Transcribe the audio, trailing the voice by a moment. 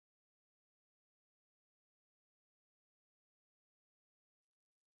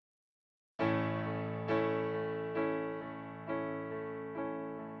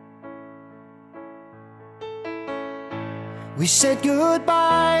We said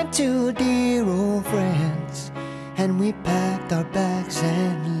goodbye to dear old friends, and we packed our bags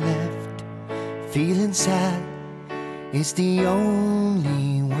and left, feeling sad. It's the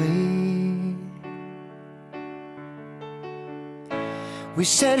only way. We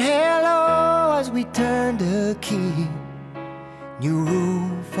said hello as we turned the key. New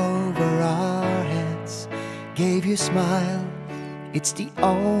roof over our heads, gave you a smile. It's the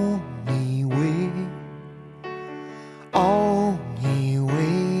only way. Only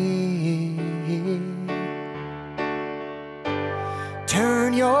way.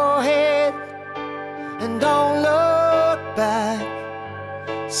 Turn your head and don't look back.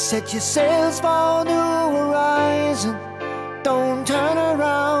 Set your sails for new horizon. Don't turn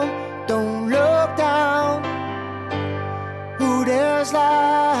around, don't look down. Ooh, there's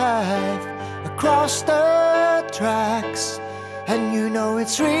life across the tracks, and you know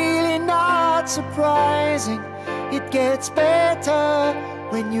it's really not surprising. It gets better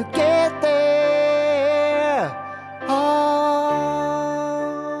when you get there. Oh.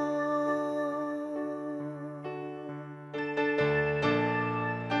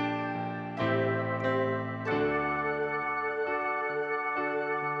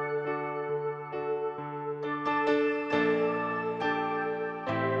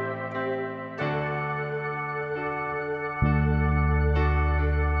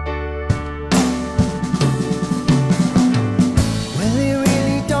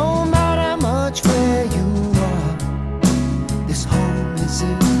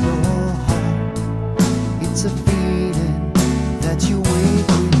 It's a feeling that you wait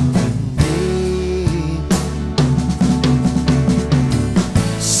with one day.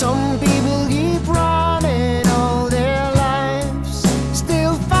 Some people keep running all their lives,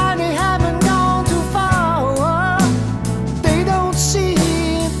 still find they haven't gone too far. They don't see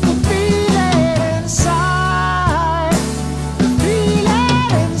the feeling inside, the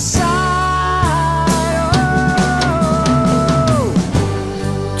feeling inside. Oh,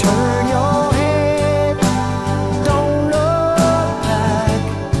 turn your head,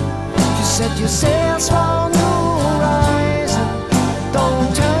 set your sails for new horizon.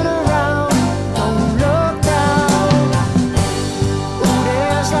 Don't turn around, don't look down. Ooh,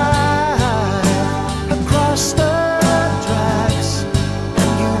 there's life across the tracks,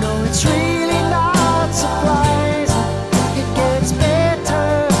 and you know it's really not surprising. It gets better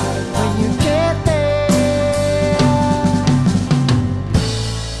when you get there.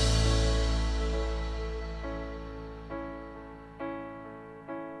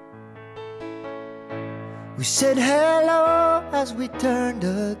 We said hello as we turned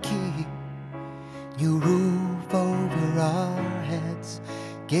the key. New roof over our heads,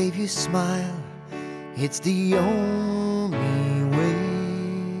 gave you a smile. It's the only